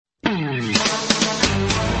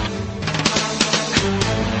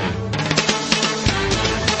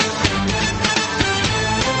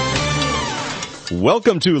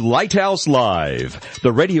Welcome to Lighthouse Live,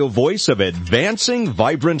 the radio voice of advancing,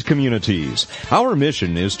 vibrant communities. Our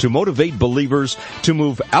mission is to motivate believers to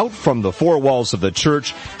move out from the four walls of the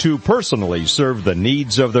church to personally serve the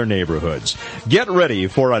needs of their neighborhoods. Get ready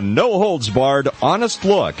for a no-holds-barred, honest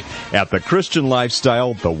look at the Christian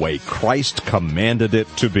lifestyle the way Christ commanded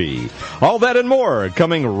it to be. All that and more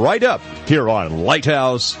coming right up here on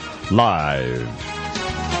Lighthouse Live.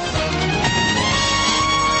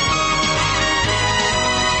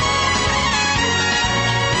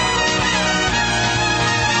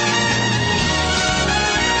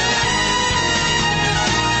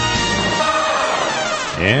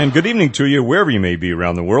 And good evening to you, wherever you may be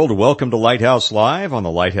around the world. Welcome to Lighthouse Live on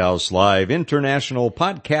the Lighthouse Live International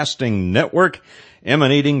Podcasting Network,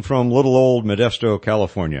 emanating from little old Modesto,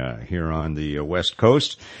 California, here on the West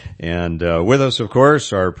Coast. And with us, of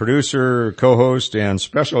course, our producer, co-host, and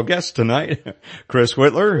special guest tonight, Chris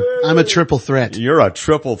Whitler. I'm a triple threat. You're a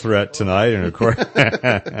triple threat tonight, and of course,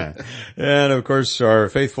 and of course, our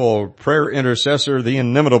faithful prayer intercessor, the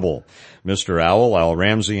inimitable Mr. Al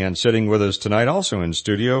Ramsey. And sitting with us tonight, also in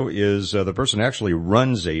studio, is the person who actually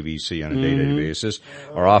runs ABC on a day-to-day basis,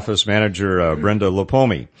 our office manager, Brenda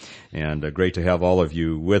Lopome. And great to have all of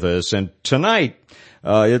you with us. And tonight,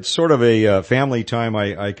 it's sort of a family time,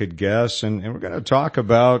 I could guess, and we're going to talk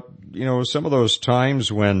about, some of those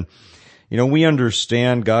times when, we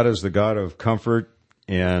understand God is the God of comfort,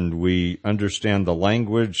 and we understand the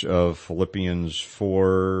language of Philippians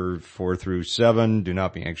 4:4-7. Do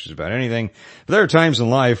not be anxious about anything. But there are times in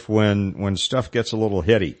life when stuff gets a little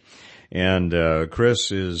heady. And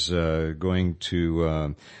Chris is going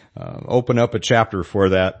to open up a chapter for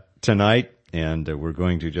that tonight. And we're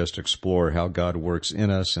going to just explore how God works in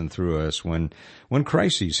us and through us when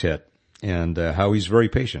crises hit. And how he's very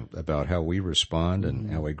patient about how we respond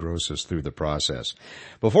and how he grows us through the process.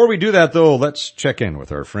 Before we do that, though, let's check in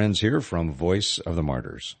with our friends here from Voice of the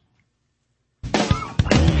Martyrs. What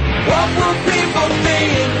will people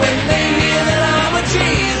think when they hear that I'm a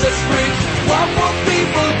Jesus freak? What will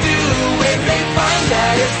people do when they find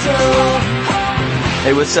that it's true?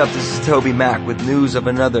 Hey, what's up? This is Toby Mack with news of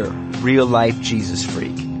another real-life Jesus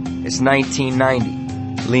freak. It's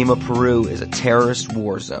 1990. Lima, Peru is a terrorist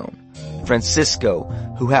war zone. Francisco,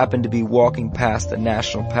 who happened to be walking past the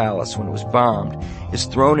National Palace when it was bombed, is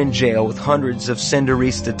thrown in jail with hundreds of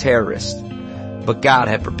Senderista terrorists. But God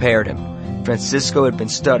had prepared him. Francisco had been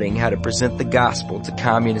studying how to present the gospel to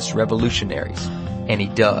communist revolutionaries, and he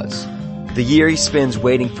does. The year he spends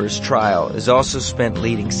waiting for his trial is also spent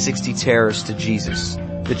leading 60 terrorists to Jesus.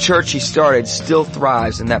 The church he started still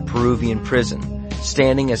thrives in that Peruvian prison,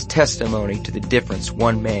 standing as testimony to the difference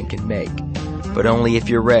one man can make. But only if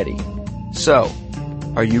you're ready. So,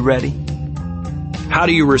 are you ready? How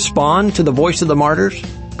do you respond to the Voice of the Martyrs?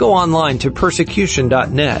 Go online to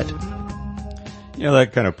persecution.net.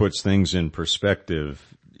 That kind of puts things in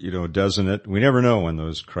perspective, doesn't it? We never know when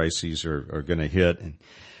those crises are going to hit. And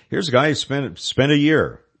here's a guy who spent a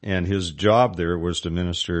year, and his job there was to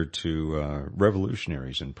minister to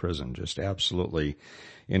revolutionaries in prison. Just absolutely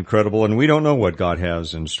incredible. And we don't know what God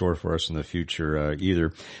has in store for us in the future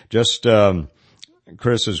either. Just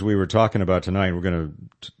Chris, as we were talking about tonight, we're going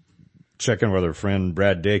to check in with our friend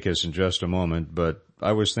Brad Dacus in just a moment, but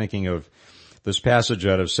I was thinking of this passage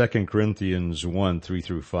out of 2 Corinthians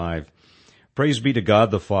 1:3-5. Praise be to God,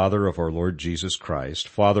 the Father of our Lord Jesus Christ,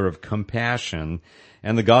 Father of compassion,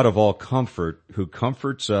 and the God of all comfort, who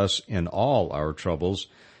comforts us in all our troubles,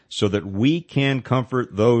 so that we can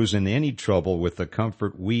comfort those in any trouble with the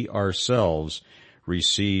comfort we ourselves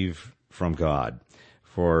receive from God.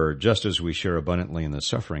 For just as we share abundantly in the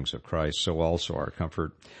sufferings of Christ, so also our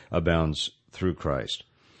comfort abounds through Christ.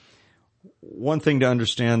 One thing to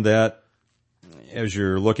understand that as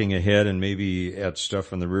you're looking ahead and maybe at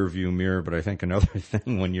stuff in the rearview mirror, but I think another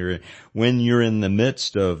thing when you're in the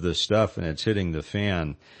midst of the stuff and it's hitting the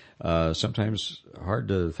fan, sometimes hard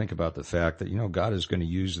to think about the fact that, God is going to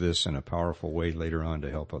use this in a powerful way later on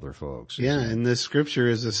to help other folks. Yeah, and this scripture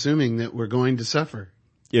is assuming that we're going to suffer.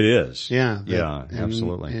 It is. Yeah.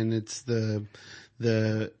 Absolutely. And it's the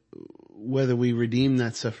whether we redeem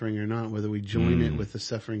that suffering or not, whether we join it with the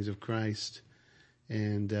sufferings of Christ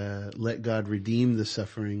and let God redeem the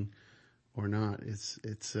suffering or not. It's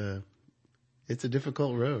a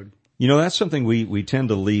difficult road. That's something we tend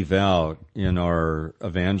to leave out in our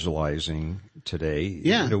evangelizing today.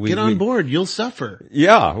 Yeah, get on board. You'll suffer.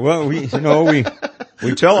 Yeah, well, we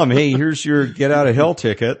tell them, hey, here's your get out of hell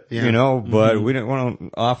ticket, but we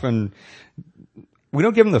don't often we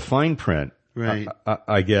don't give them the fine print. Right.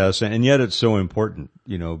 I guess, and yet it's so important,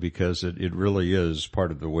 because it really is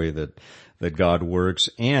part of the way that God works,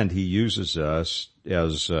 and He uses us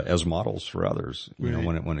as models for others,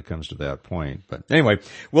 when it comes to that point. But anyway,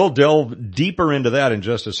 we'll delve deeper into that in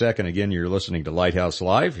just a second. Again, you're listening to Lighthouse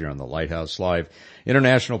Live. You're on the Lighthouse Live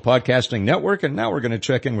International Podcasting Network, and now we're going to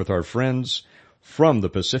check in with our friends from the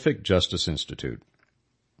Pacific Justice Institute.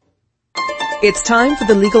 It's time for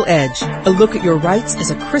The Legal Edge, a look at your rights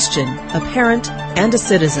as a Christian, a parent, and a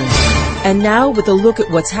citizen. And now, with a look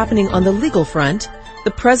at what's happening on the legal front,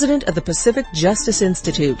 the president of the Pacific Justice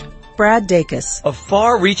Institute, Brad Dacus. A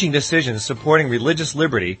far-reaching decision supporting religious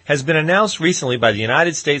liberty has been announced recently by the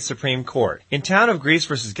United States Supreme Court. In Town of Greece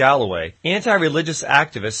versus Galloway, anti-religious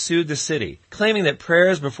activists sued the city, claiming that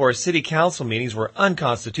prayers before city council meetings were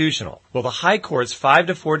unconstitutional. Well, the High Court's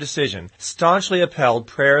 5-4 decision staunchly upheld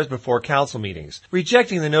prayers before council meetings,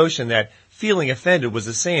 rejecting the notion that feeling offended was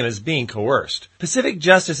the same as being coerced. Pacific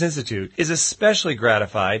Justice Institute is especially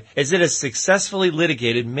gratified as it has successfully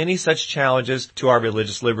litigated many such challenges to our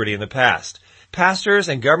religious liberty in the past. Pastors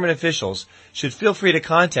and government officials should feel free to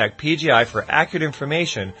contact PGI for accurate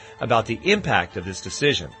information about the impact of this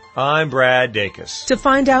decision. I'm Brad Dacus. To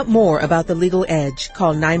find out more about The Legal Edge,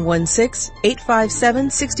 call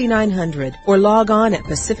 916-857-6900 or log on at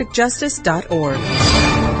pacificjustice.org.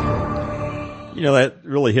 That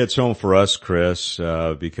really hits home for us, Chris,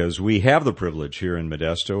 because we have the privilege here in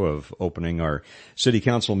Modesto of opening our city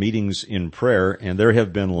council meetings in prayer, and there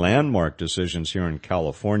have been landmark decisions here in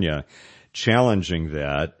California challenging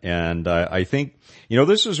that. And I think,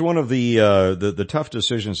 this is one of the tough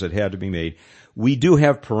decisions that had to be made. We do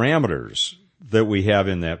have parameters that we have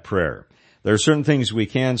in that prayer. There are certain things we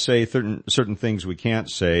can say, certain things we can't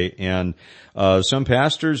say, and some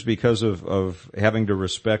pastors, because of having to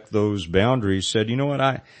respect those boundaries, said, you know what,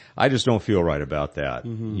 I just don't feel right about that.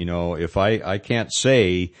 Mm-hmm. If I can't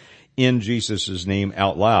say in Jesus' name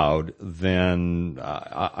out loud, then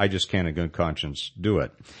I just can't in good conscience do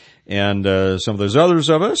it. And some of those others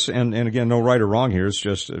of us, and again, no right or wrong here, it's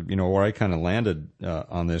just, where I kind of landed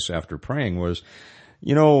on this after praying was,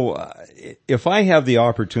 if I have the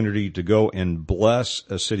opportunity to go and bless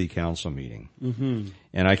a city council meeting, mm-hmm.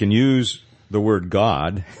 and I can use the word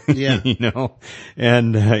God, yeah.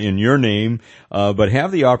 And in your name, but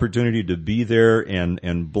have the opportunity to be there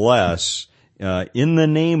and bless in the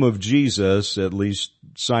name of Jesus, at least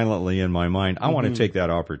silently in my mind, I want to take that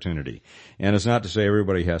opportunity. And it's not to say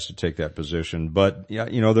everybody has to take that position, but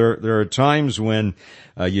there are times when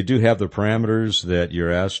you do have the parameters that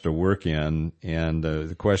you're asked to work in, and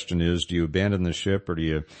the question is, do you abandon the ship or do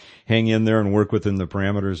you hang in there and work within the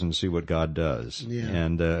parameters and see what God does? Yeah.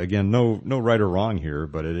 And again, no right or wrong here,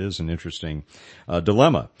 but it is an interesting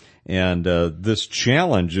dilemma. And this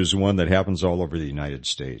challenge is one that happens all over the United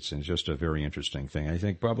States, and it's just a very interesting thing. I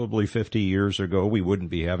think probably 50 years ago we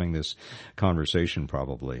wouldn't be having this conversation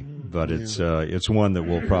probably, but it's one that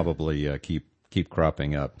will probably keep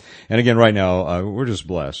cropping up. And again, right now we're just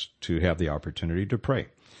blessed to have the opportunity to pray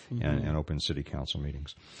and open city council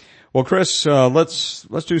meetings. Well, Chris, let's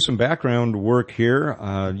do some background work here.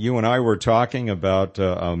 You and I were talking about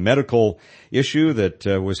a medical issue that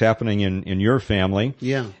was happening in your family.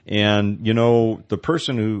 Yeah. And the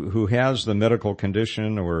person who has the medical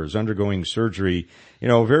condition or is undergoing surgery,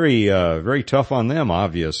 very tough on them,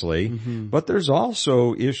 obviously. Mm-hmm. But there's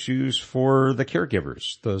also issues for the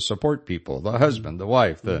caregivers, the support people, the husband, the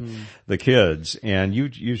wife, the kids, and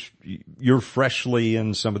you're freshly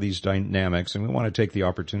in some of these dynamics, and we want to take the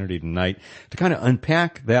opportunity tonight to kind of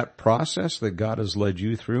unpack that process that God has led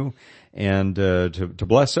you through, and to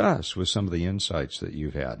bless us with some of the insights that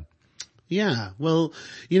you've had. Yeah, well,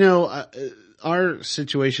 our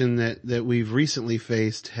situation that we've recently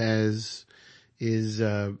faced is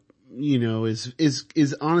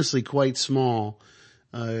honestly quite small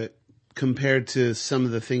compared to some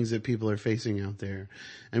of the things that people are facing out there.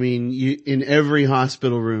 I mean, in every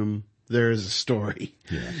hospital room there is a story.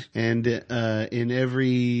 Yes. And in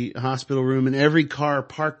every hospital room, in every car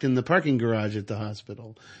parked in the parking garage at the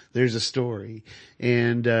hospital, there's a story.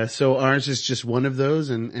 And so ours is just one of those,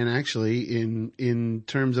 and actually in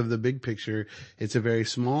terms of the big picture, it's a very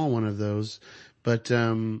small one of those. But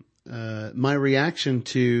my reaction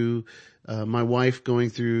to my wife going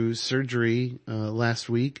through surgery last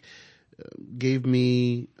week gave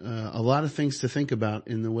me a lot of things to think about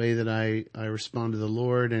in the way that I respond to the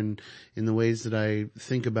Lord, and in the ways that I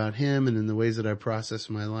think about Him, and in the ways that I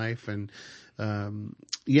process my life. And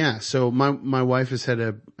so my wife has had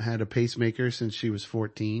a pacemaker since she was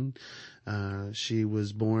 14. She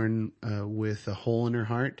was born with a hole in her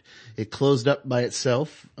heart. It closed up by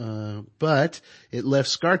itself, but it left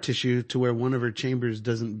scar tissue to where one of her chambers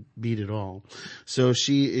doesn't beat at all. So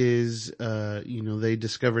she is, they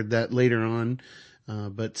discovered that later on.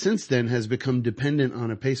 But since then has become dependent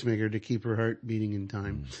on a pacemaker to keep her heart beating in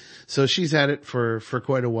time. So she's had it for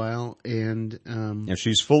quite a while, and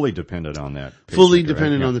she's fully dependent on that. Fully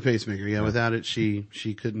dependent on the pacemaker. Yeah, without it, she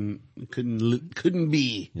couldn't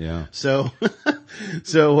be. Yeah. So,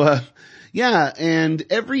 and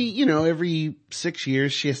every 6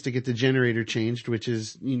 years she has to get the generator changed, which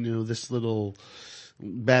is, this little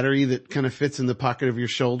battery that kind of fits in the pocket of your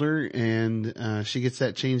shoulder, and she gets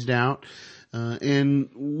that changed out. And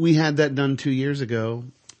we had that done 2 years ago,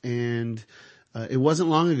 and it wasn't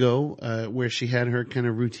long ago where she had her kind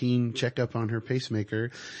of routine checkup on her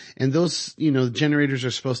pacemaker. And those, generators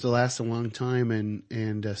are supposed to last a long time,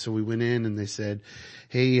 and so we went in and they said,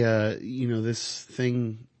 hey, this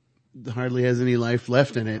thing hardly has any life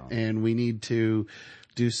left in it, and we need to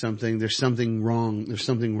do something. There's something wrong. There's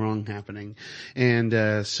something wrong happening. And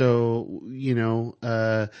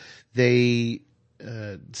they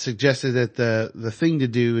suggested that the thing to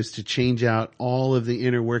do is to change out all of the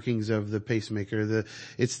inner workings of the pacemaker.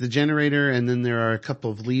 It's the generator, and then there are a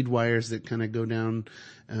couple of lead wires that kind of go down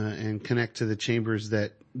and connect to the chambers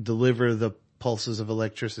that deliver the pulses of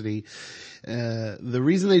electricity. The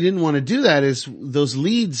reason they didn't want to do that is those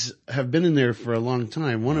leads have been in there for a long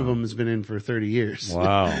time. One of them has been in for 30 years.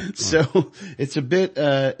 Wow. So it's a bit,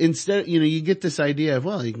 instead, you get this idea of,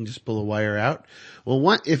 well, you can just pull a wire out.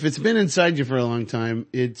 Well, if it's been inside you for a long time,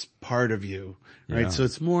 it's part of you, right? Yeah. So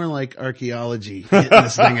it's more like archaeology, getting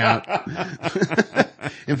this thing out.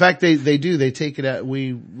 In fact, they take it out.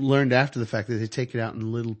 We learned after the fact that they take it out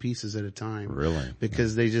in little pieces at a time. Really?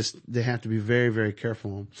 Because they have to be very, very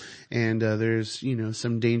careful. And, there's,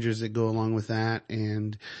 some dangers that go along with that.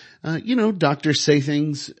 And, doctors say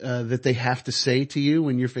things, that they have to say to you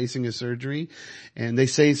when you're facing a surgery. And they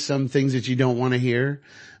say some things that you don't want to hear.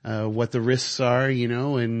 What the risks are,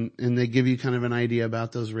 and they give you kind of an idea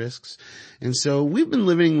about those risks. And so we've been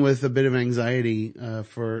living with a bit of anxiety,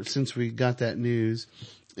 since we got that news.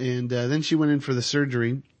 And, then she went in for the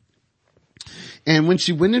surgery. And when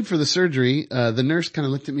she went in for the surgery, the nurse kind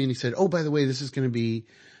of looked at me and he said, oh, by the way, this is going to be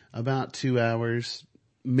about 2 hours,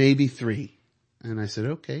 maybe 3. And I said,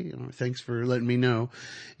 okay, thanks for letting me know.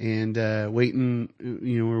 And,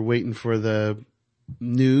 we're waiting for the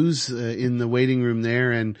news in the waiting room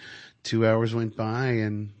there, and 2 hours went by,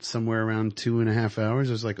 and somewhere around 2.5 hours,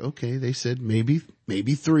 I was like, okay, they said maybe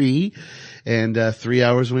 3, and 3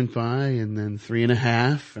 hours went by, and then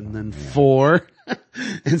 3.5, and then 4.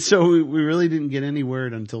 And so we really didn't get any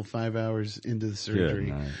word until 5 hours into the surgery.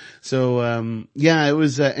 Good night. So, it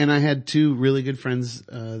was, and I had 2 really good friends,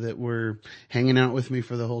 that were hanging out with me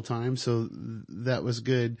for the whole time. So that was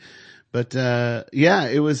good. But,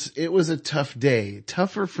 it was a tough day,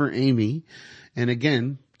 tougher for Amy. And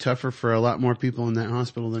again, tougher for a lot more people in that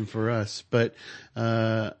hospital than for us. But,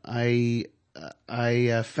 I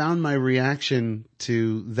found my reaction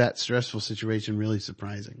to that stressful situation really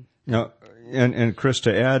surprising. And Chris,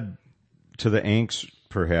 to add to the angst,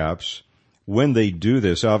 perhaps, when they do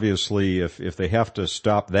this, obviously, if they have to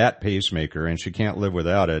stop that pacemaker and she can't live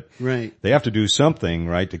without it, right, they have to do something,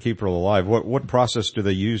 right, to keep her alive. What process do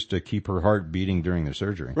they use to keep her heart beating during the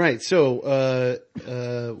surgery? Right. So,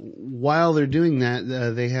 while they're doing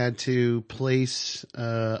that, they had to place,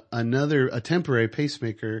 a temporary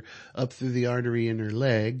pacemaker up through the artery in her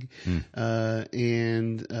leg,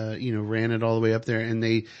 and, ran it all the way up there, and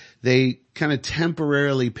they kind of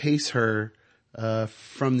temporarily pace her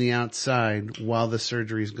from the outside while the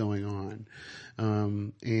surgery's going on.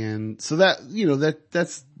 And so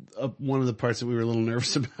that's one of the parts that we were a little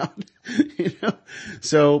nervous about,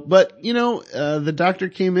 So, but, the doctor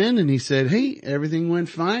came in and he said, hey, everything went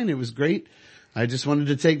fine. It was great. I just wanted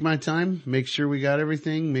to take my time, make sure we got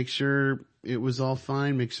everything, make sure it was all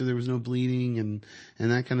fine, make sure there was no bleeding and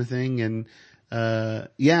that kind of thing. And,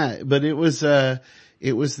 but it was a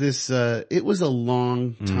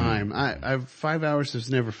long time. 5 hours has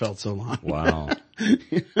never felt so long. Wow.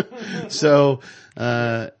 So,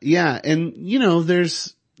 and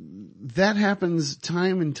that happens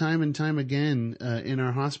time and time and time again, in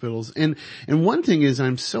our hospitals. And one thing is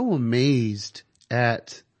I'm so amazed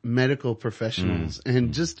at medical professionals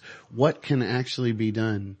and just what can actually be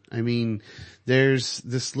done. I mean, there's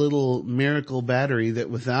this little miracle battery that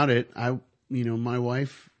without it, my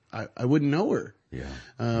wife, I wouldn't know her.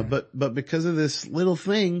 Yeah. But because of this little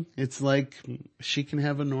thing, it's like she can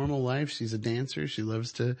have a normal life. She's a dancer. She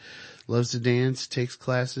loves to dance, takes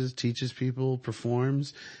classes, teaches people,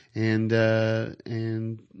 performs. And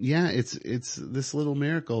yeah, it's this little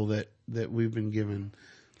miracle that we've been given.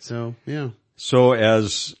 So, yeah. So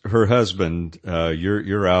as her husband,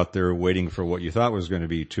 you're out there waiting for what you thought was going to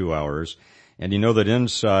be 2 hours. And you know that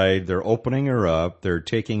inside they're opening her up. They're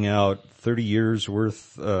taking out 30 years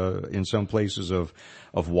worth, in some places of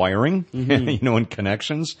wiring, and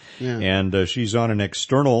connections. Yeah. And, she's on an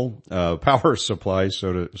external, power supply,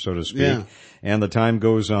 so to speak. Yeah. And the time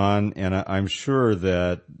goes on, and I'm sure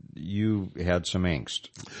that you had some angst.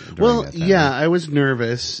 Well, that time. yeah, I was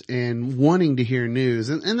nervous and wanting to hear news.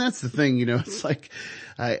 And that's the thing, it's like,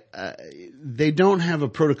 they don't have a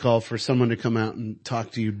protocol for someone to come out and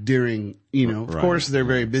talk to you during, of Right. course they're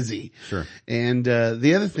very busy. Sure. And,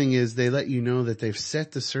 the other thing is they let you know that they've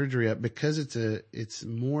set the surgery up because it's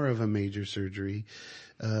more of a major surgery.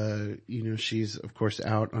 She's of course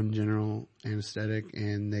out on general anesthetic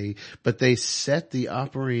but they set the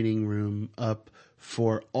operating room up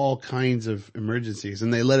for all kinds of emergencies,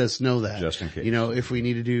 and they let us know that. Just in case. If we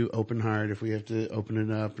need to do open heart, if we have to open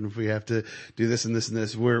it up, and if we have to do this and this and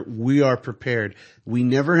this, we are prepared. We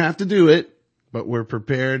never have to do it, but we're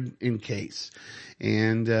prepared in case.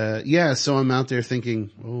 And, so I'm out there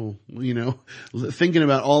thinking, thinking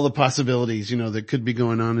about all the possibilities, that could be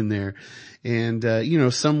going on in there. And,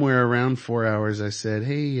 somewhere around 4 hours I said,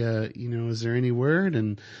 hey, is there any word?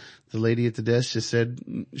 And the lady at the desk just said,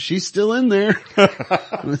 she's still in there.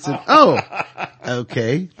 And I said, oh,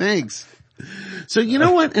 okay, thanks. So you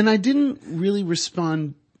know what? And I didn't really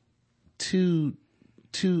respond too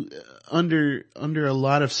under a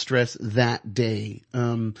lot of stress that day.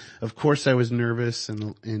 Of course I was nervous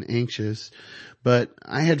and anxious, but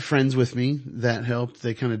I had friends with me that helped.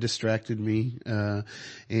 They kind of distracted me.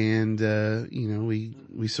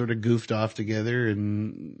 We sort of goofed off together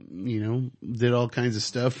and, did all kinds of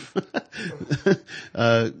stuff.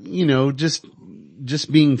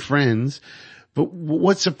 Just being friends. But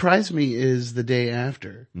what surprised me is the day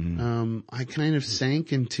after. I kind of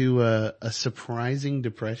sank into a surprising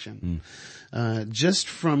depression. Just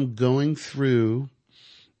from going through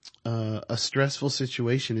a stressful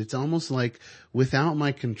situation. It's almost like without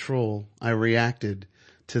my control, I reacted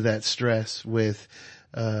to that stress with,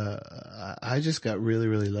 I just got really,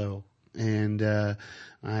 really low. And,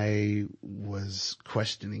 I was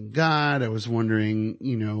questioning God. I was wondering,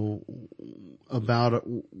 about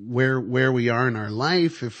where we are in our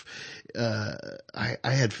life. If, I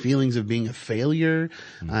had feelings of being a failure.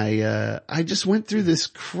 I just went through this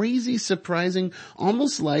crazy, surprising,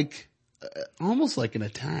 almost like an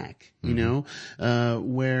attack,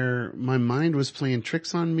 where my mind was playing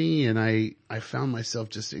tricks on me, and I found myself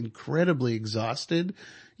just incredibly exhausted.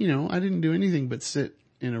 I didn't do anything but sit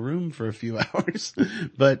in a room for a few hours,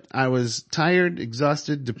 but I was tired,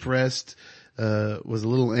 exhausted, depressed, was a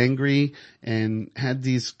little angry, and had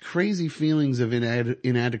these crazy feelings of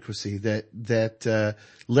inadequacy that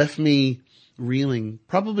left me reeling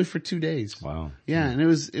probably for 2 days. Wow. Yeah. And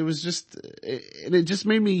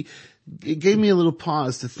it gave me a little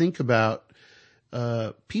pause to think about,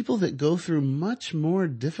 people that go through much more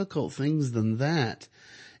difficult things than that.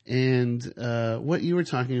 And, what you were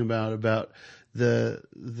talking about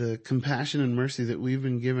the compassion and mercy that we've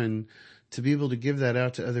been given to be able to give that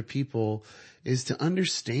out to other people is to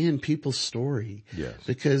understand people's story. Yes.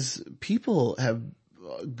 Because people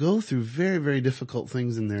go through very, very difficult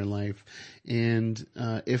things in their life. And,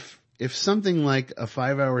 if something like a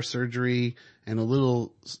 5-hour surgery and a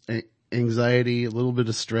little anxiety, a little bit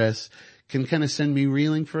of stress can kind of send me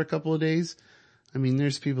reeling for a couple of days, I mean,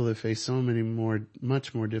 there's people that face so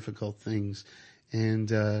much more difficult things.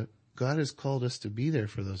 And, God has called us to be there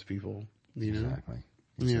for those people, Exactly.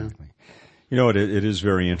 Yeah. It is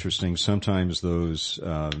very interesting. Sometimes those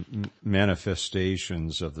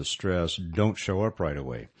manifestations of the stress don't show up right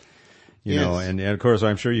away. You know, and of course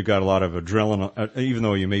I'm sure you've got a lot of adrenaline, even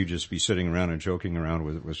though you may just be sitting around and joking around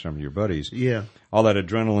with some of your buddies. Yeah. All that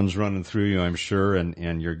adrenaline's running through you, I'm sure,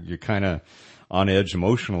 and you're kind of on edge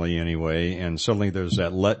emotionally anyway, and suddenly there's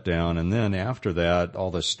that letdown, and then after that, all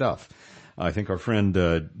this stuff. I think our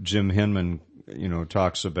friend Jim Hinman,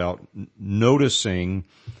 talks about noticing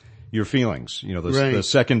your feelings, the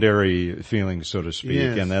secondary feelings, so to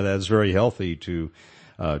speak, and that's very healthy to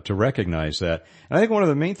recognize that. And I think one of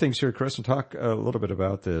the main things here, Chris, and talk a little bit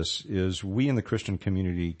about this, is we in the Christian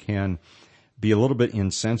community can be a little bit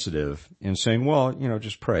insensitive in saying, well,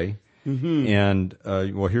 just pray. Mm-hmm. And,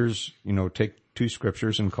 here's, 2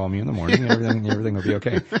 scriptures and call me in the morning and everything will be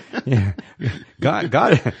okay. Yeah.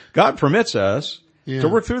 God permits us to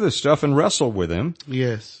work through this stuff and wrestle with him.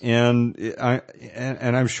 Yes. And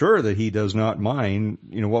I'm sure that he does not mind,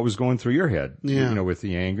 what was going through your head, with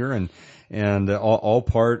the anger and all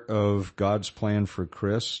part of God's plan for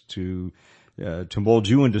Chris to mold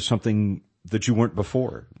you into something that you weren't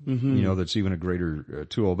before, that's even a greater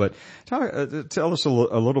tool. But tell us a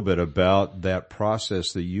little bit about that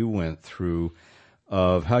process that you went through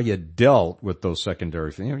of how you dealt with those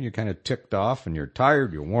secondary things. You're kind of ticked off and you're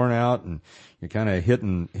tired, you're worn out, and you're kind of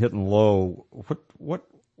hitting low.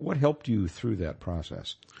 What helped you through that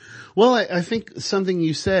process? Well, I think something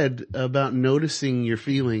you said about noticing your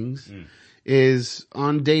feelings is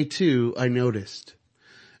on day 2, I noticed.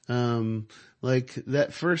 Like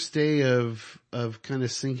that first day of kind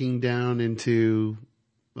of sinking down into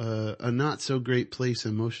a not so great place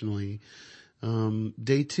emotionally.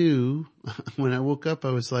 Day 2, when I woke up,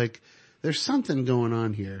 I was like, there's something going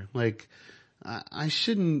on here. Like, I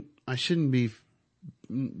shouldn't be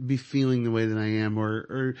feeling the way that I am,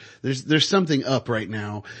 or there's something up right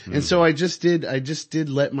now. And so I just did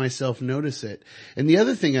let myself notice it. And the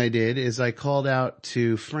other thing I did is I called out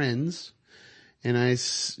to friends, and I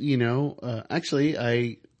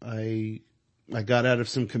got out of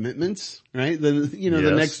some commitments, right?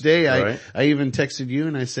 The next day I even texted you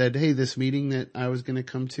and I said, hey, this meeting that I was going to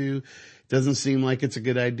come to doesn't seem like it's a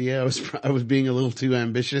good idea. I was being a little too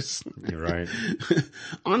ambitious. You're right.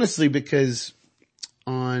 Honestly, because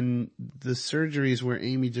on the surgeries where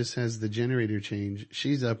Amy just has the generator change,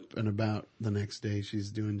 she's up and about the next day. She's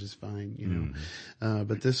doing just fine,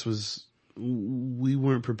 but we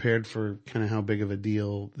weren't prepared for kind of how big of a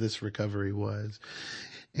deal this recovery was.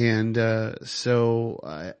 And,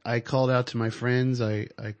 so I called out to my friends. I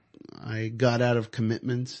got out of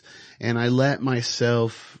commitments and I let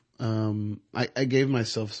myself, I gave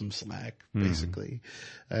myself some slack, basically.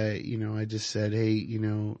 I just said, hey,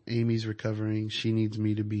 Amy's recovering. She needs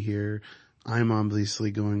me to be here. I'm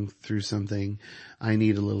obviously going through something. I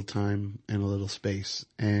need a little time and a little space.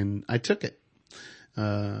 And I took it.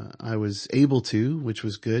 I was able to, which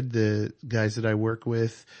was good. The guys that I work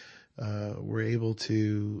with, were able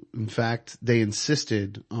to, in fact, they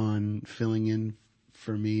insisted on filling in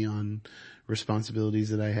for me on responsibilities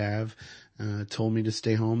that I have, told me to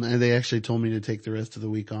stay home, and they actually told me to take the rest of the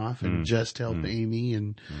week off and just help Amy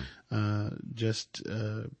and, just,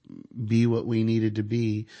 be what we needed to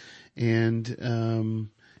be. And,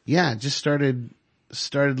 just started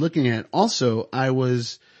looking at it. Also, I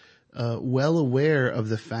was, well aware of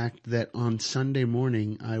the fact that on Sunday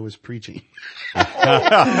morning I was preaching.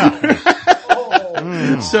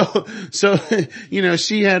 So,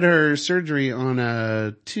 she had her surgery on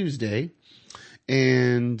a Tuesday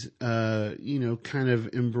and, kind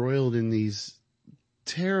of embroiled in these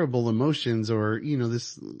terrible emotions or,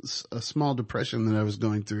 a small depression that I was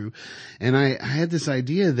going through. And I had this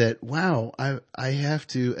idea that, wow, I have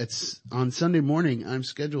to, on Sunday morning, I'm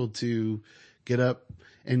scheduled to get up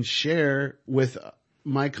and share with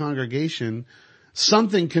my congregation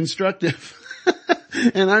something constructive.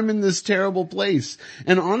 And I'm in this terrible place.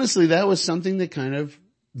 And honestly, that was something that kind of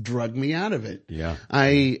drug me out of it. Yeah.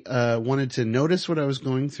 I wanted to notice what I was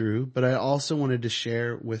going through, but I also wanted to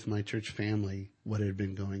share with my church family what had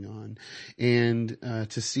been going on and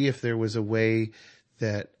to see if there was a way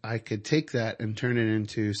that I could take that and turn it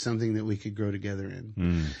into something that we could grow together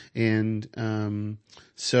in. And,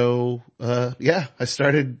 I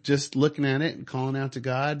started just looking at it and calling out to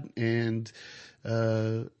God. And,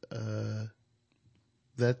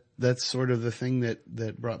 that's sort of the thing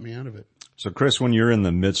that brought me out of it. So Chris, when you're in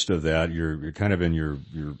the midst of that, you're kind of in your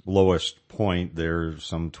lowest point there,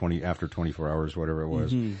 after 24 hours, whatever it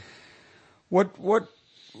was.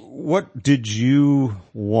 What did you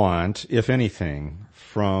want, if anything,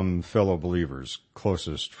 from fellow believers,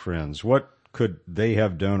 closest friends? What could they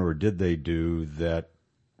have done or did they do that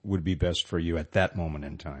would be best for you at that moment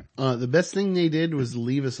in time? The best thing they did was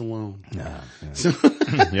leave us alone. Yeah. So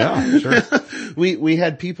Yeah, sure. We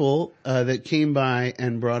had people, that came by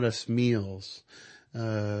and brought us meals,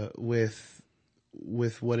 with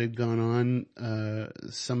what had gone on.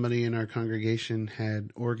 Somebody in our congregation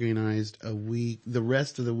had organized the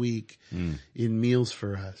rest of the week in meals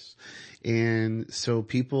for us. And so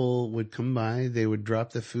people would come by, they would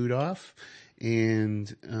drop the food off,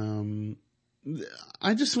 and,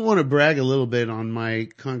 I just want to brag a little bit on my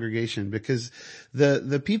congregation because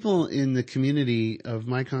the people in the community of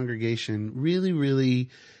my congregation really,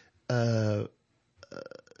 really, dealt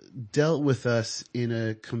with us in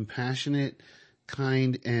a compassionate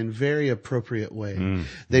kind, and very appropriate way.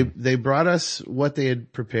 They brought us what they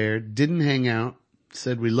had prepared, didn't hang out,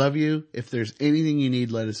 said, we love you. If there's anything you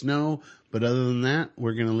need, let us know. But other than that,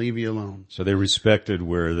 we're going to leave you alone. So they respected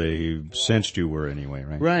where they sensed you were anyway,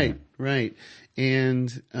 right? Right, right. And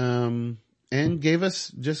gave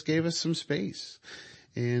us some space.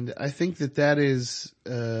 And I think that is,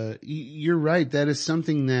 you're right. That is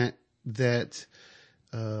something that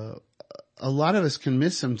a lot of us can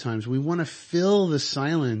miss sometimes. We want to fill the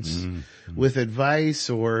silence with advice,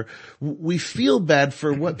 or we feel bad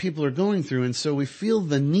for what people are going through. And so we feel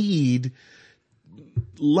the need,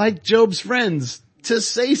 like Job's friends, to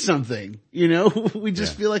say something. We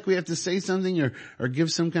just feel like we have to say something or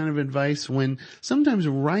give some kind of advice, when sometimes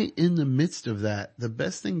right in the midst of that, the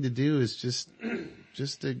best thing to do is just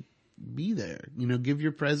to be there. Give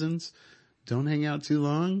your presence. Don't hang out too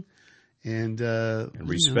long. And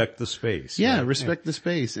respect the space. Yeah, right? respect the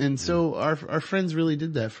space. And so our friends really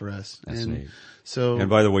did that for us. That's neat. So, and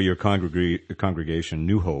by the way, your congregation,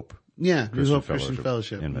 New Hope. Yeah, New Hope Christian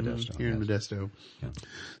Fellowship in Modesto. Here in Modesto. Yeah.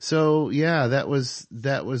 So yeah, that was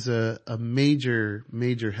a major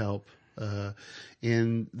help.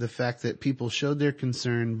 And the fact that people showed their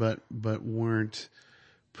concern, but weren't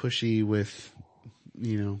pushy with,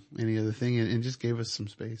 any other thing, and just gave us some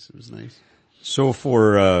space. It was nice. So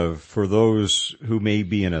for those who may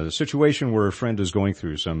be in a situation where a friend is going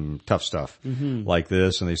through some tough stuff like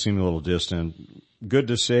this, and they seem a little distant, good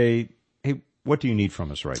to say, hey, what do you need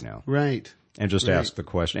from us right now? Right. And just ask the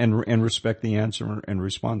question and respect the answer and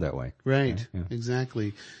respond that way. Right. Yeah.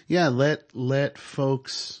 Exactly. Yeah. Let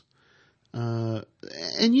folks, and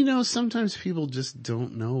sometimes people just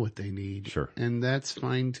don't know what they need. Sure. And that's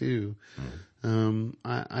fine too.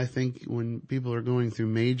 I think when people are going through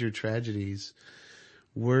major tragedies,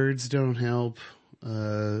 words don't help.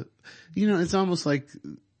 It's almost like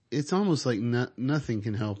nothing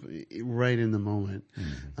can help right in the moment.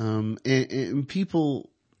 And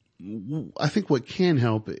people, I think what can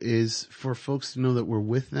help is for folks to know that we're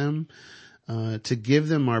with them, to give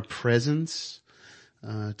them our presence,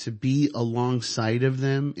 to be alongside of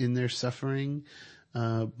them in their suffering,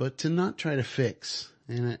 but to not try to fix.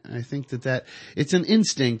 And I think that it's an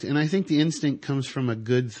instinct, and I think the instinct comes from a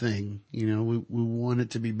good thing. We want it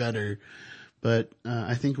to be better, but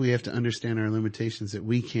I think we have to understand our limitations, that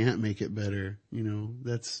we can't make it better.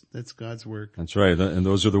 That's God's work. That's right. And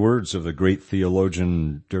those are the words of the great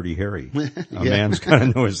theologian Dirty Harry. A man's got to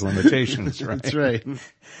know his limitations, right? That's right.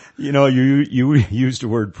 You used the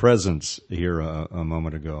word presence here a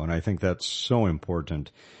moment ago, and I think that's so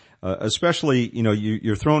important. Especially,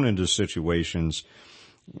 you're thrown into situations,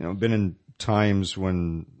 been in times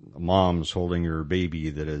when mom's holding her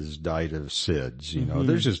baby that has died of SIDS,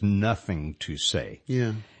 there's just nothing to say.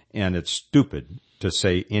 Yeah. And it's stupid to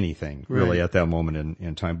say anything really at that moment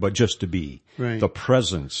in time, but just to be. Right. The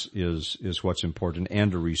presence is what's important,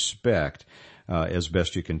 and to respect, as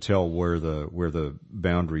best you can tell where the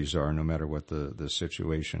boundaries are, no matter what the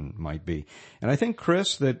situation might be. And I think,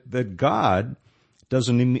 Chris, that God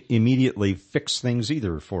doesn't immediately fix things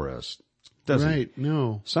either for us, does he? Right,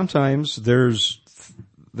 no. Sometimes there's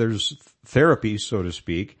therapy, so to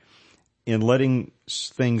speak, in letting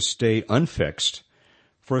things stay unfixed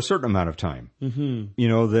for a certain amount of time.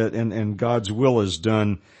 And God's will is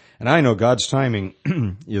done. And I know God's timing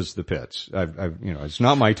is the pits. It's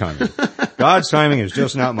not my timing. God's timing is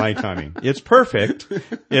just not my timing. It's perfect.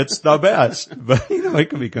 It's the best. But, it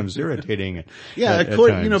can become irritating. Yeah, at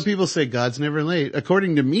times. People say God's never late.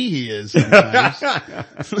 According to me, he is sometimes.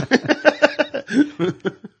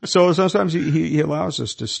 So sometimes he allows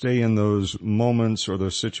us to stay in those moments or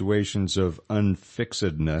those situations of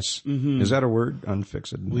unfixedness. Is that a word?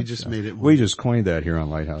 Unfixedness? We just made it. We just coined that here on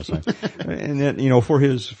Lighthouse. And then, for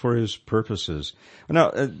his purposes. Now,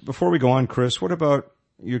 before we go on, Chris, what about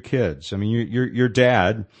your kids? I mean, your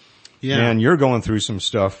dad. Yeah. And you're going through some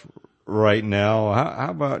stuff right now. How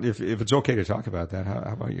about, if it's okay to talk about that, how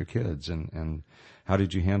about your kids and how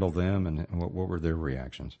did you handle them, and what were their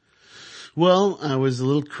reactions? Well, I was a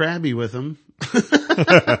little crabby with them,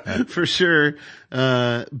 for sure.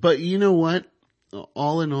 But you know what?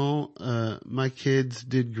 All in all, my kids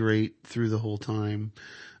did great through the whole time.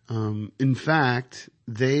 In fact,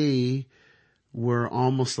 they were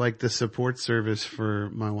almost like the support service for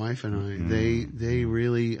my wife and I. They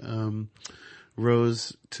really,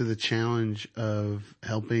 rose to the challenge of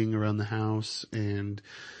helping around the house and,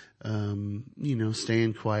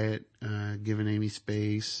 staying quiet, giving Amy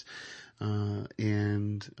space,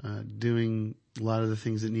 and doing a lot of the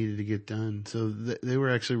things that needed to get done. So they were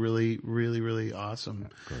actually really, really, really awesome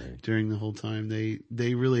during the whole time.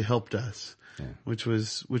 They really helped us, which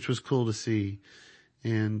was cool to see.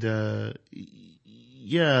 And, they,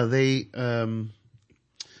 and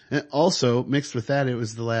also mixed with that, it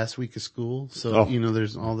was the last week of school. So,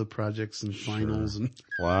 there's all the projects and finals and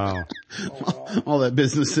wow, all that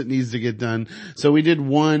business that needs to get done. So we did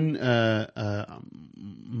one,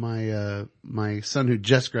 my son who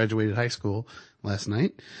just graduated high school last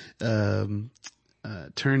night,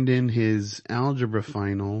 turned in his algebra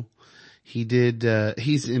final. He did,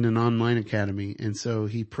 he's in an online academy, and so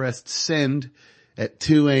he pressed send at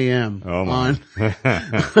 2 a.m. On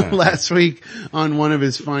last week on one of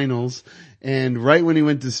his finals. And right when he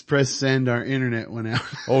went to press send, our internet went out.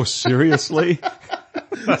 Oh, seriously?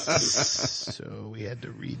 So we had to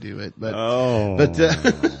redo it,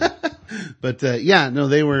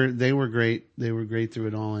 they were great. They were great through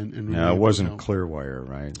it all. And really it wasn't Clearwire,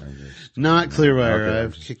 right? Not Clearwire. Okay.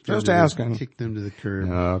 I've kicked them to the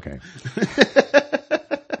curb. Okay.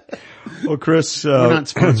 Well, Chris, we're not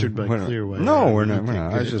sponsored by Clearwire. No, we're not.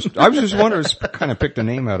 I was just wondering, kind of picked a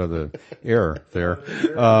name out of the air there.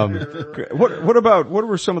 What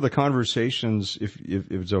were some of the conversations, if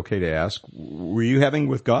it's okay to ask, were you having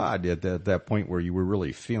with God at that point where you were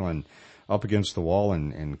really feeling up against the wall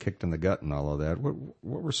and kicked in the gut and all of that? What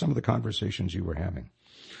were some of the conversations you were having?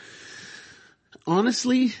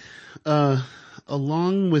 Honestly,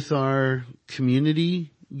 along with our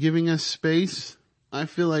community giving us space, I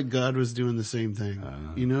feel like God was doing the same thing.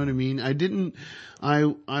 You know what I mean? I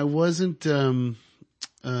wasn't,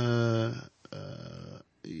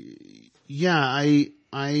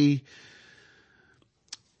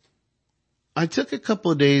 I took a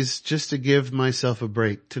couple of days just to give myself a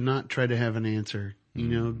break, to not try to have an answer,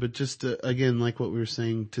 but just to, again, like what we were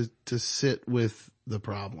saying, to sit with the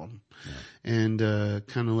problem and,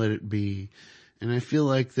 kind of let it be. And I feel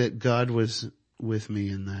like that God was with me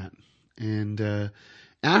in that. And,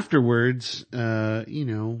 afterwards,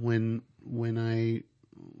 when I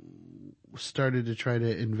started to try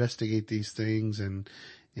to investigate these things and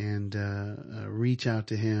reach out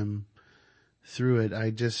to him through it,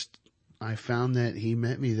 I found that he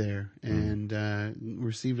met me there and,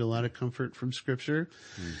 received a lot of comfort from scripture.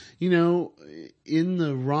 In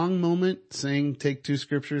the wrong moment, saying take 2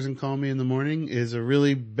 scriptures and call me in the morning is a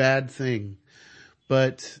really bad thing,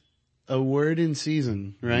 but a word in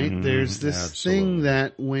season, right? There's this thing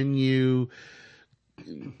that when you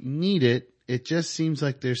need it, it just seems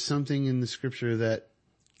like there's something in the scripture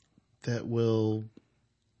that will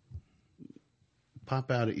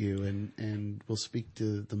pop out at you and will speak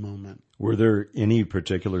to the moment. Were there any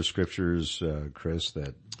particular scriptures, Chris,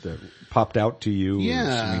 that popped out to you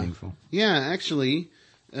as meaningful? Yeah, actually,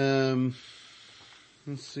 let's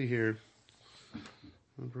see here.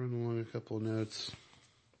 I've run along a couple of notes.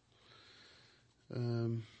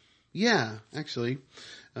 One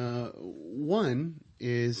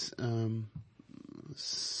is,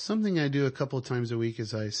 something I do a couple of times a week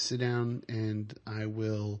is I sit down and I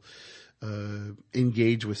will,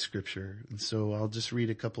 engage with scripture. And so I'll just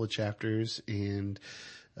read a couple of chapters and,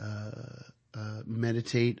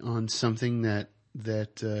 meditate on something that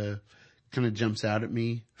kind of jumps out at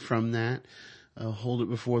me from that. Hold it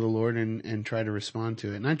before the Lord and try to respond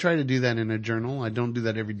to it. And I try to do that in a journal. I don't do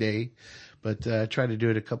that every day, but I try to do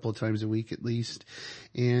it a couple of times a week at least.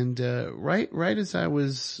 And right as I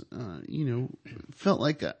was, felt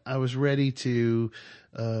like I was ready to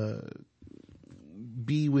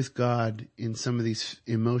be with God in some of these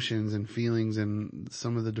emotions and feelings and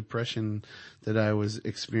some of the depression that I was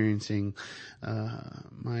experiencing.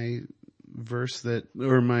 The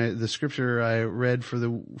scripture I read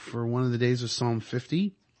for one of the days was Psalm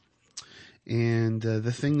 50. And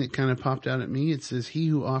the thing that kind of popped out at me, it says, "He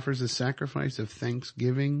who offers a sacrifice of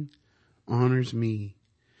thanksgiving honors me.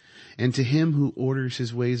 And to him who orders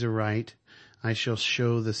his ways aright, I shall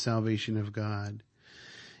show the salvation of God."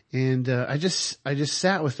 And I just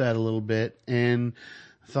sat with that a little bit and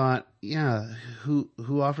thought,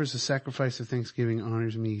 who offers a sacrifice of thanksgiving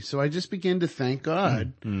honors me. So I just began to thank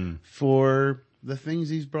God for the things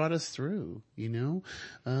he's brought us through,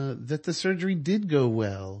 that the surgery did go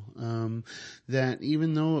well, that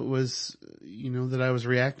even though it was, that I was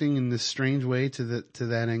reacting in this strange way to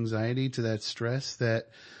that anxiety, to that stress, that,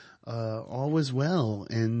 all was well,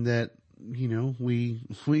 and that, we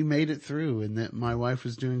made it through, and that my wife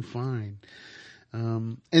was doing fine.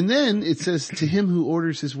 And then it says, "To him who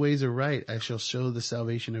orders his ways aright, I shall show the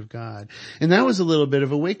salvation of God." And that was a little bit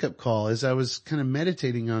of a wake-up call as I was kind of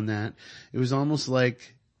meditating on that. It was almost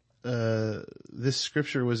like, this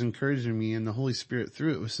scripture was encouraging me, and the Holy Spirit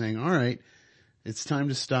through it was saying, all right, It's time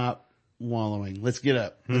to stop wallowing. Let's get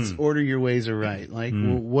up. Let's order your ways aright. Like,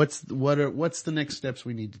 what's the next steps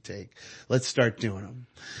we need to take? Let's start doing them.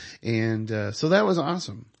 And, so that was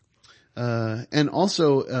awesome. And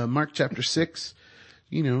also, Mark chapter 6,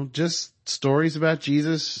 just stories about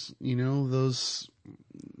Jesus, those,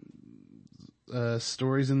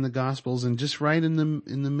 stories in the Gospels, and just right in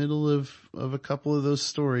the middle of a couple of those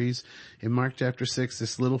stories in Mark chapter 6,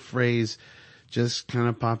 this little phrase just kind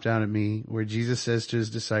of popped out at me where Jesus says to his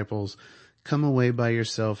disciples, come away by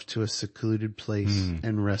yourself to a secluded place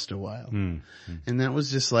and rest a while. And that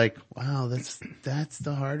was just like, wow, that's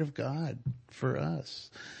the heart of God for us.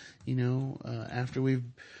 After we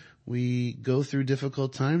go through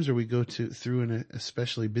difficult times, or we go through an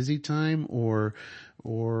especially busy time, or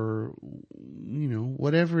whatever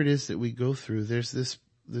it is that we go through, there's this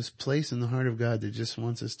place in the heart of God that just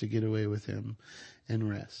wants us to get away with him and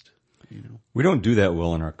rest. We don't do that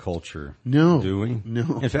well in our culture. No. Do we?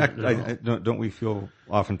 No. In fact, No. don't we feel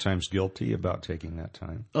oftentimes guilty about taking that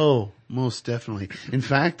time? Oh, most definitely. In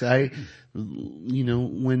fact, when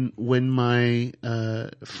my,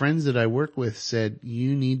 friends that I work with said,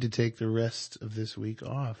 you need to take the rest of this week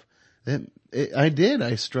off, I did.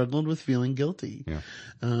 I struggled with feeling guilty. Yeah.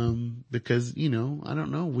 Because, I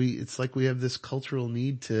don't know, it's like we have this cultural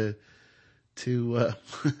need to I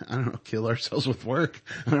don't know, kill ourselves with work.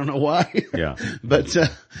 I don't know why. Yeah. But,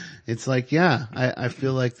 it's like, I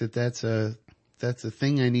feel like that's a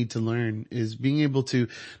thing I need to learn, is being able to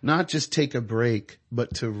not just take a break,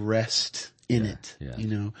 but to rest in it,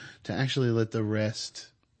 to actually let the rest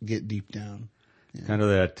get deep down. Yeah. Kind of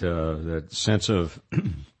that sense of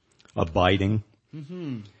abiding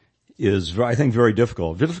is, I think, very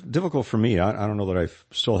difficult. Difficult for me. I don't know that I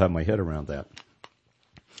still have my head around that.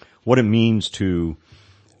 What it means to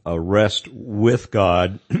rest with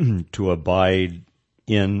God, to abide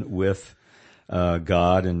in with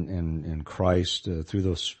God and Christ through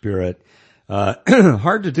the Spirit.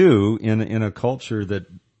 Hard to do in a culture that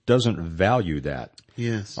doesn't value that.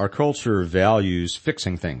 Yes. Our culture values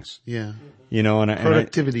fixing things. Yeah.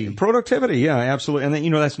 Productivity. Productivity, yeah, absolutely. And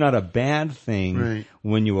then, that's not a bad thing Right.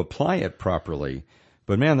 when you apply it properly.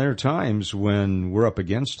 But man, there are times when we're up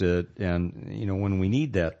against it, and, when we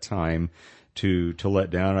need that time to let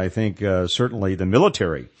down. I think, certainly the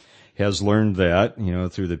military has learned that,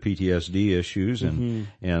 through the PTSD issues,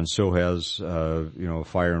 and so has,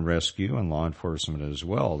 fire and rescue and law enforcement as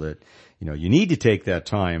well, that, you need to take that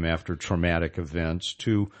time after traumatic events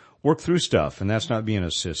to work through stuff. And that's not being a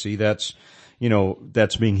sissy. That's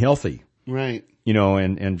being healthy. Right.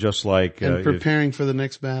 And just like, and preparing for the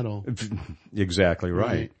next battle. Exactly right.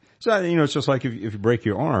 Right. So, it's just like if you break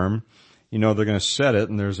your arm, they're going to set it,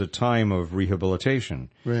 and there's a time of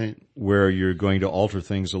rehabilitation. Right. Where you're going to alter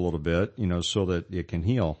things a little bit, so that it can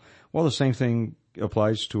heal. Well, the same thing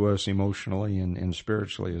applies to us emotionally and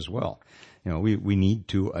spiritually as well. We need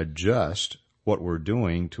to adjust what we're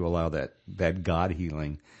doing to allow that God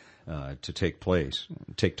healing, to take place.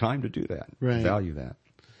 Take time to do that. Right. Value that.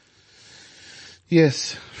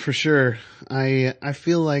 Yes, for sure. I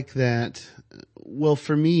feel like that, well,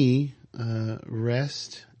 for me,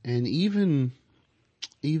 rest and even,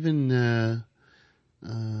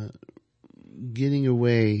 getting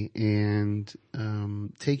away and,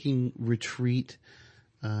 taking retreat,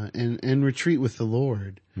 and retreat with the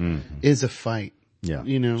Lord is a fight. Yeah.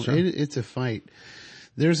 Sure. It's a fight.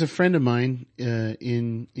 There's a friend of mine,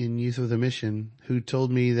 in Youth with a Mission, who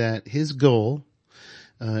told me that his goal,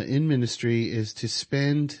 in ministry is to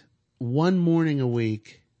spend one morning a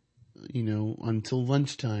week, until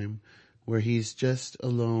lunchtime, where he's just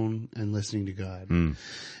alone and listening to God. And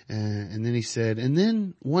then he said, and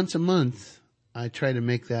then once a month, I try to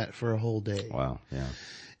make that for a whole day. Wow. Yeah.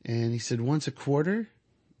 And he said, once a quarter,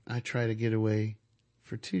 I try to get away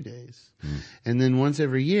for 2 days. And then once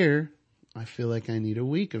every year, I feel like I need a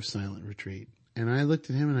week of silent retreat. And I looked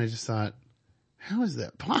at him and I just thought, how is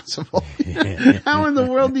that possible? How in the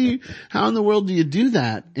world do you do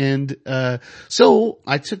that? And, so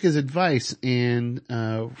I took his advice, and,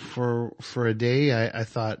 for a day, I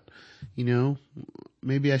thought,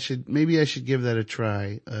 maybe I should give that a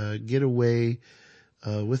try. Get away,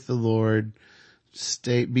 with the Lord,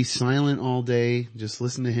 be silent all day, just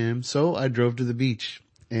listen to him. So I drove to the beach,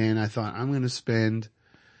 and I thought, I'm going to spend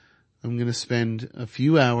a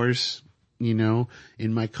few hours,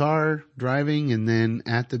 in my car driving, and then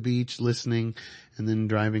at the beach listening, and then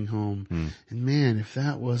driving home. And man, if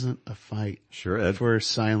that wasn't a fight. Sure. For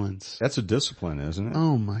silence. That's a discipline, isn't it?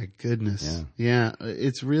 Oh my goodness. Yeah.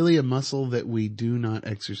 It's really a muscle that we do not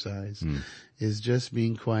exercise, is just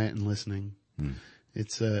being quiet and listening.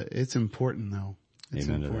 It's important though. It's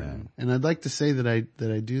Amen important. And I'd like to say that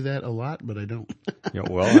I do that a lot, but I don't. Yeah,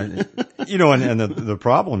 well, and the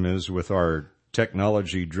problem is with our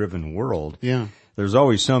technology-driven world. Yeah. There's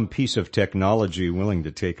always some piece of technology willing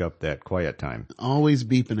to take up that quiet time. Always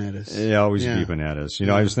beeping at us. Yeah, always beeping at us.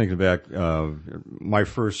 I was thinking back, my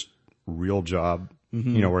first real job,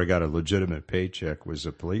 where I got a legitimate paycheck was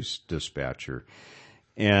a police dispatcher.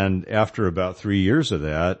 And after about 3 years of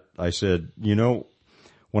that, I said,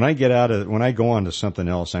 when I go on to something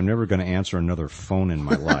else, I'm never going to answer another phone in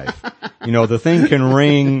my life. The thing can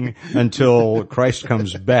ring until Christ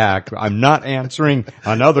comes back. I'm not answering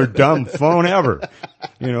another dumb phone ever.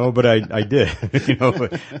 But I did.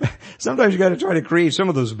 Sometimes you got to try to create some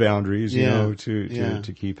of those boundaries,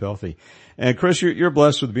 to keep healthy. And Chris, you're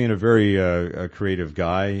blessed with being a very a creative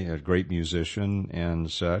guy, a great musician and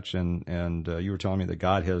such. And you were telling me that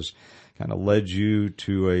God has kind of led you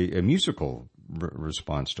to a musical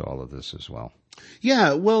response to all of this as well.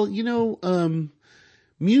 Yeah, well,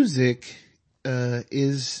 music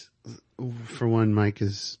is, for one, Mike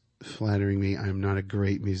is flattering me. I'm not a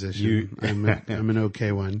great musician. I'm an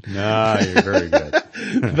okay one. No, you're very good.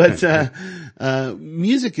 But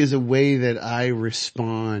music is a way that I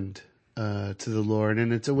respond to the Lord,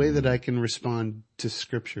 and it's a way that I can respond to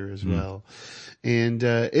Scripture as well. And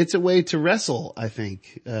it's a way to wrestle, I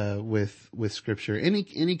think, with Scripture.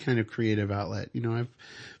 Any kind of creative outlet. I have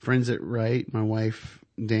friends that write. My wife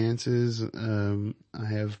dances. I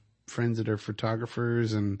have friends that are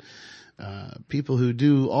photographers and people who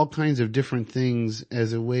do all kinds of different things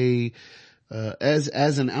as a way,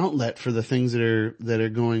 as an outlet for the things that are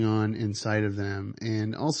going on inside of them,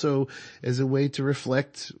 and also as a way to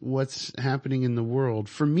reflect what's happening in the world.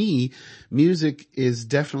 For me, music is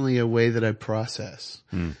definitely a way that I process,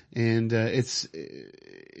 and it's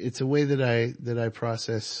a way that I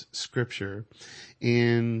process Scripture,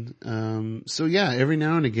 and so yeah, every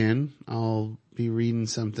now and again I'll be reading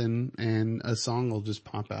something and a song will just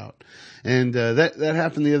pop out, and that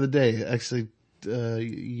happened the other day, actually.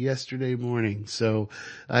 Yesterday morning. So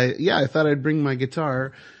I thought I'd bring my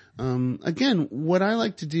guitar. Again, what I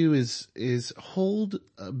like to do is hold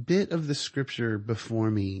a bit of the Scripture before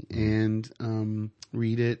me and,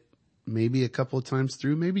 read it maybe a couple of times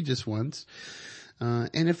through, maybe just once.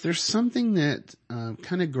 And if there's something that,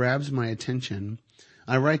 kind of grabs my attention,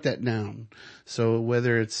 I write that down. So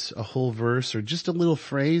whether it's a whole verse or just a little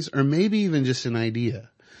phrase or maybe even just an idea.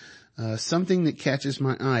 Something that catches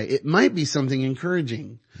my eye. It might be something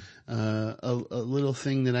encouraging, a little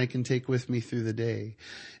thing that I can take with me through the day.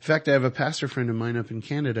 In fact, I have a pastor friend of mine up in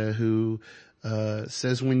Canada who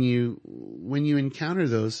says when you encounter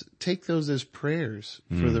those, take those as prayers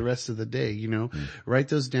for the rest of the day. Write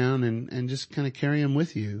those down and just kind of carry them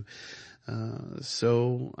with you.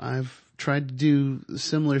 So I've tried to do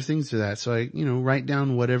similar things to that. So I, write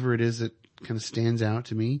down whatever it is that kind of stands out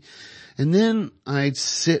to me. And then I'd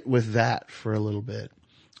sit with that for a little bit.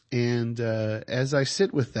 And, as I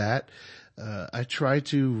sit with that, I try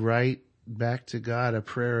to write back to God a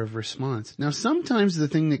prayer of response. Now, sometimes the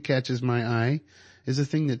thing that catches my eye is a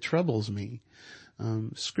thing that troubles me.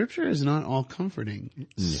 Scripture is not all comforting.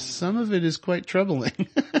 Some of it is quite troubling.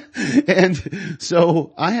 And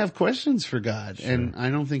so I have questions for God, and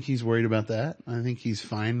I don't think he's worried about that. I think he's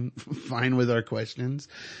fine with our questions.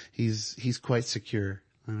 He's quite secure.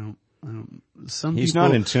 He's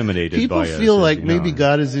not intimidated by us. People feel like maybe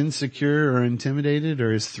God is insecure or intimidated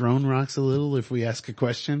or his throne rocks a little if we ask a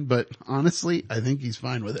question, but honestly, I think he's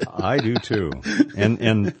fine with it. I do too.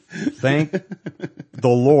 And thank the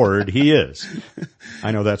Lord he is.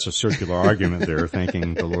 I know that's a circular argument there,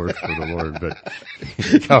 thanking the Lord for the Lord, but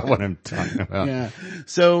you got what I'm talking about.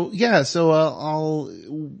 So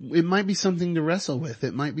it might be something to wrestle with.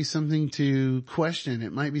 It might be something to question.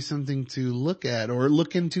 It might be something to look at or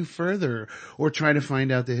look into further or try to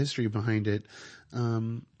find out the history behind it.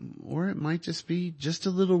 Or it might just be just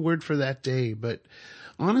a little word for that day. But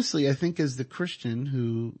honestly, I think as the Christian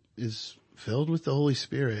who is filled with the Holy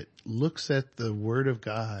Spirit looks at the Word of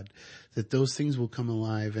God, that those things will come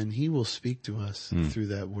alive and he will speak to us through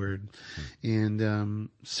that word. And,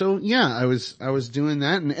 so yeah, I was doing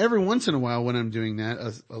that, and every once in a while when I'm doing that,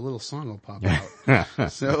 a little song will pop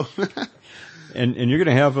out. So. and you're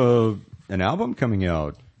going to have an album coming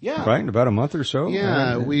out. Yeah. Right? In about a month or so?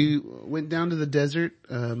 Yeah. We went down to the desert.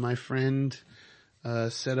 My friend,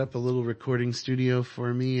 set up a little recording studio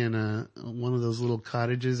for me in one of those little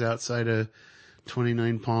cottages outside of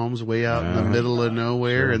 29 Palms way out in the middle of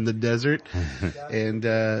nowhere in the desert. And,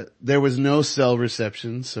 there was no cell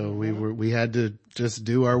reception, so we had to just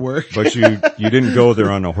do our work. But you didn't go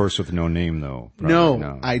there on a horse with no name though.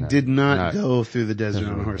 No, I did not go through the desert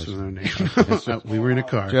on a horse with no name. We were in a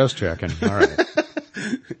car. Just checking. All right.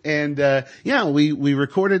 And, we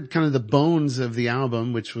recorded kind of the bones of the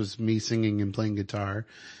album, which was me singing and playing guitar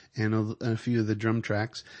and a few of the drum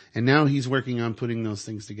tracks. And now he's working on putting those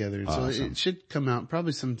things together. Awesome. So it should come out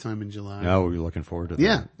probably sometime in July. Now we'll be looking forward to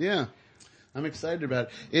that. Yeah. I'm excited about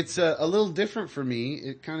it. It's a little different for me.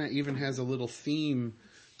 It kind of even has a little theme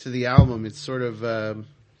to the album. It's sort of,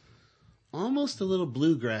 almost a little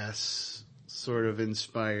bluegrass sort of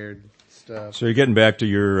inspired stuff. So you're getting back to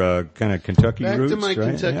your kind of Kentucky Back roots, to my right?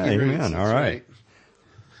 Kentucky roots. Amen. All that's right.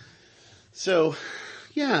 So,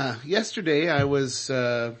 yesterday I was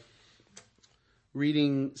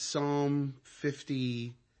reading Psalm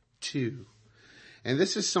 52. And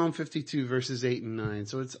this is Psalm 52 verses 8 and 9.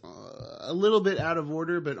 So it's a little bit out of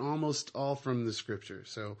order, but almost all from the scripture.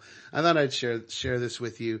 So I thought I'd share this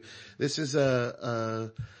with you. This is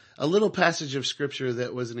a little passage of scripture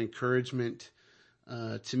that was an encouragement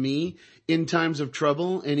to me in times of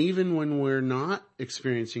trouble, and even when we're not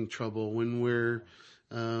experiencing trouble, when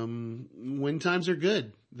times are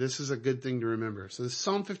good. This is a good thing to remember. So this is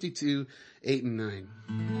Psalm 52, 8 and 9.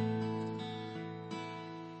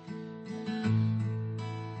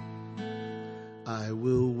 I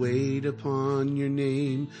will wait upon your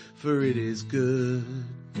name, for it is good.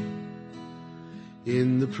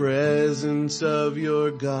 In the presence of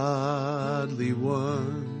your godly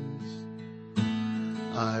ones,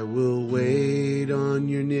 I will wait on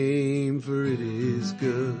your name, for it is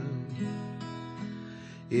good.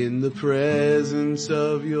 In the presence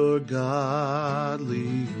of your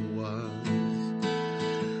godly ones,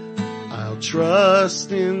 I'll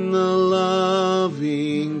trust in the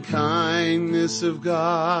loving kindness of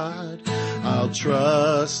God. I'll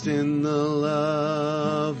trust in the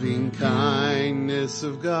loving kindness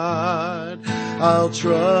of God. I'll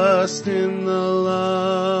trust in the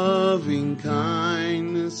loving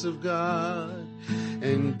kindness of God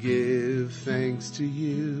and give thanks to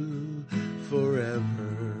you forever.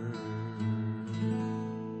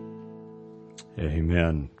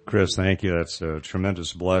 Amen. Chris, thank you. That's a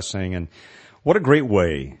tremendous blessing. And what a great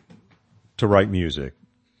way to write music.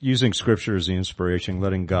 Using scripture as the inspiration,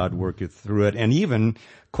 letting God work you through it, and even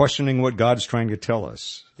questioning what God's trying to tell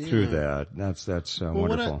us through that. That's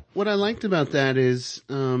wonderful. What I liked about that is,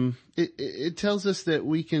 it tells us that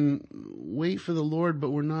we can wait for the Lord, but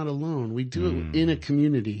we're not alone. We do it in a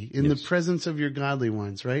community, in the presence of your godly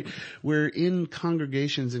ones, right? We're in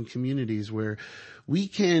congregations and communities where we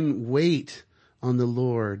can wait on the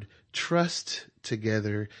Lord, trust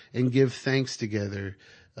together, and give thanks together.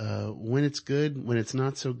 When it's good, when it's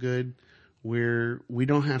not so good, we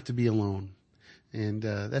don't have to be alone. And,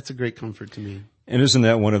 that's a great comfort to me. And isn't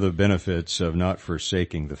that one of the benefits of not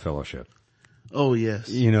forsaking the fellowship? Oh, yes.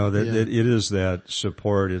 You know, that it is that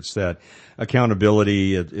support, it's that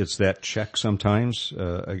accountability, it's that check sometimes,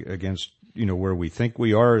 against, where we think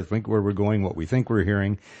we are, think where we're going, what we think we're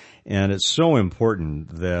hearing. And it's so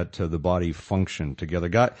important that the body function together.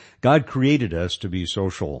 God created us to be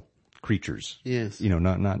social creatures. Yes.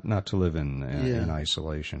 Not to live in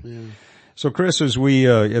isolation. Yeah. So Chris, as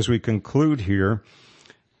we conclude here,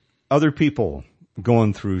 other people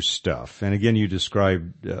going through stuff. And again, you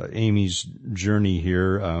described Amy's journey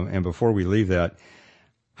here. And before we leave that,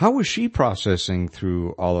 how was she processing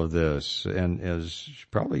through all of this? And as you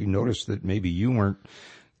probably noticed that maybe you weren't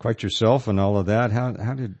quite yourself and all of that, how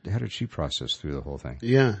did she process through the whole thing?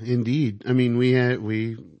 Yeah, indeed. I mean, we had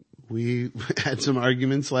some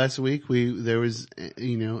arguments last week. There was,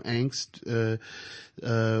 angst.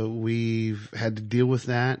 We've had to deal with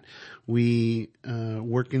that. We,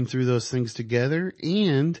 working through those things together,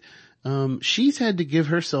 and, she's had to give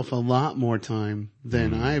herself a lot more time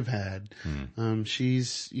than I've had.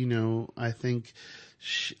 She's,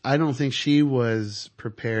 I don't think she was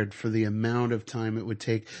prepared for the amount of time it would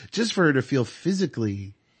take just for her to feel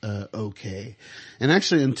physically okay. And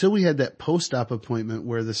actually, until we had that post-op appointment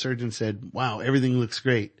where the surgeon said, wow, everything looks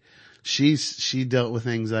great, she dealt with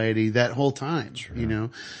anxiety that whole time, Sure.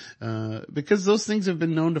 Because those things have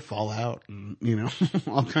been known to fall out and,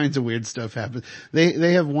 all kinds of weird stuff happens.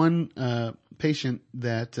 They have one, patient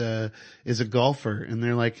that, is a golfer, and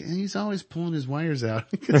they're like, he's always pulling his wires out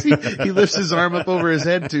because he lifts his arm up over his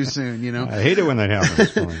head too soon, I hate it when that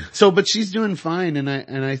happens. So, but she's doing fine, and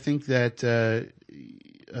I think that,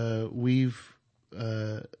 we've,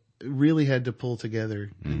 really had to pull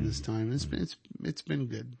together in this time. It's been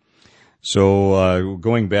good. So,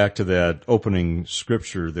 going back to that opening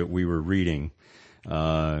scripture that we were reading,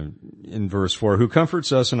 in verse 4, who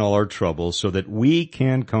comforts us in all our troubles so that we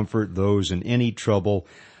can comfort those in any trouble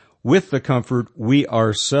with the comfort we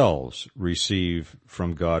ourselves receive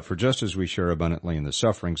from God. For just as we share abundantly in the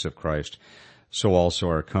sufferings of Christ, so also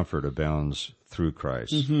our comfort abounds through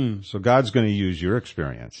Christ. Mm-hmm. So God's going to use your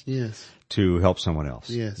experience. Yes. To help someone else.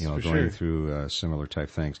 Yes, going sure. through similar type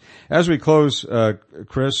things. As we close,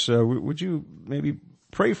 Chris, would you maybe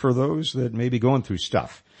pray for those that may be going through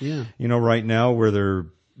stuff? Yeah. Right now where they're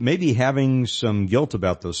maybe having some guilt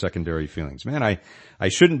about those secondary feelings. Man, I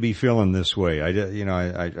shouldn't be feeling this way.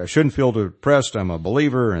 I shouldn't feel depressed. I'm a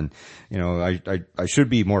believer, and I should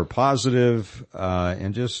be more positive,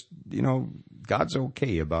 and just God's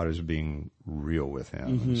okay about us being real with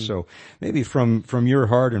Him. Mm-hmm. So maybe from your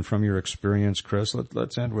heart and from your experience, Chris,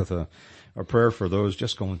 let's end with a prayer for those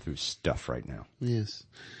just going through stuff right now. Yes.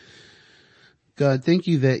 God, thank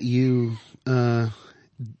you that you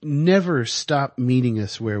never stop meeting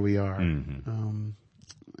us where we are. Mm-hmm.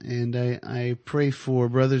 And I pray for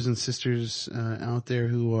brothers and sisters out there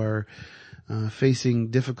who are facing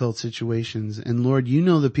difficult situations. And Lord, you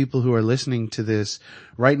know the people who are listening to this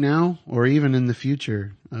right now or even in the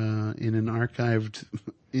future, in an archived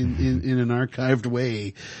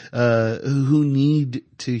way, who need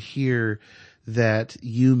to hear that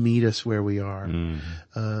you meet us where we are.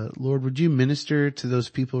 Lord, would you minister to those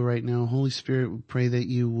people right now? Holy Spirit, we pray that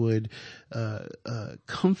you would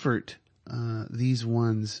comfort these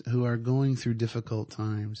ones who are going through difficult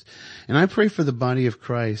times. And I pray for the body of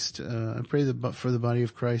Christ. I pray for the body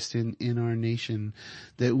of Christ in our nation,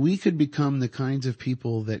 that we could become the kinds of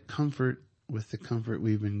people that comfort with the comfort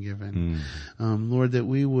we've been given. Lord, that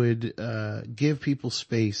we would give people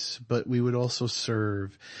space, but we would also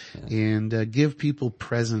serve and give people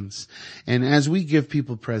presence. And as we give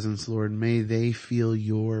people presence, Lord, may they feel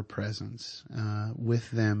your presence with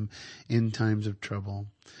them in times of trouble.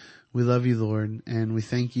 We love you, Lord, and we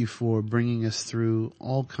thank you for bringing us through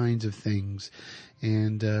all kinds of things.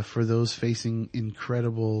 And for those facing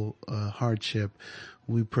incredible hardship,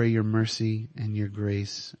 we pray your mercy and your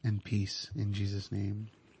grace and peace in Jesus' name.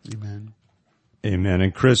 Amen. Amen.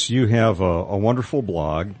 And Chris, you have a wonderful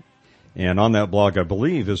blog. And on that blog, I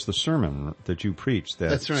believe, is the sermon that you preached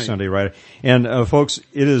that right. Sunday, right? And folks,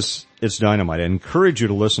 it's dynamite. I encourage you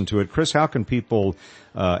to listen to it. Chris, how can people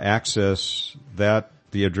access that?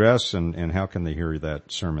 The address, and how can they hear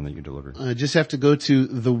that sermon that you delivered? Just have to go to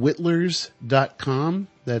thewhitlers.com.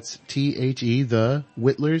 That's T-H-E, the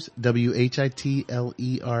Whitlers,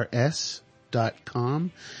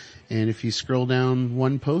 WHITLERS.com. And if you scroll down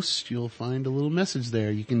one post, you'll find a little message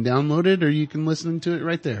there. You can download it or you can listen to it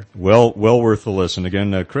right there. Well worth the listen.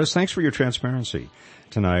 Again, Chris, thanks for your transparency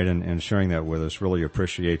tonight and sharing that with us. Really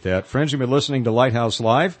appreciate that. Friends, you've been listening to Lighthouse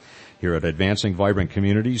Live here at Advancing Vibrant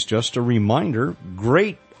Communities. Just a reminder,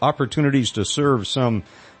 great opportunities to serve some,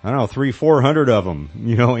 300-400 of them,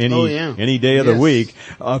 any day of the week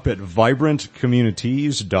up at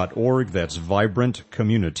vibrantcommunities.org. That's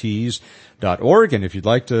vibrantcommunities.org. And if you'd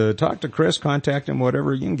like to talk to Chris, contact him,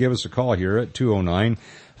 whatever, you can give us a call here at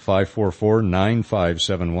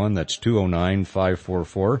 209-544-9571. That's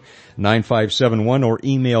 209-544-9571, or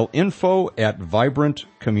email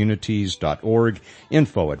info@vibrantcommunities.org,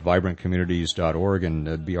 info@vibrantcommunities.org, and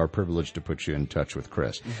it'd be our privilege to put you in touch with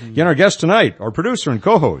Chris. Mm-hmm. Again, our guest tonight, our producer and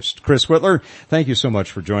co-host, Chris Whitler. Thank you so much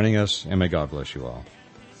for joining us, and may God bless you all.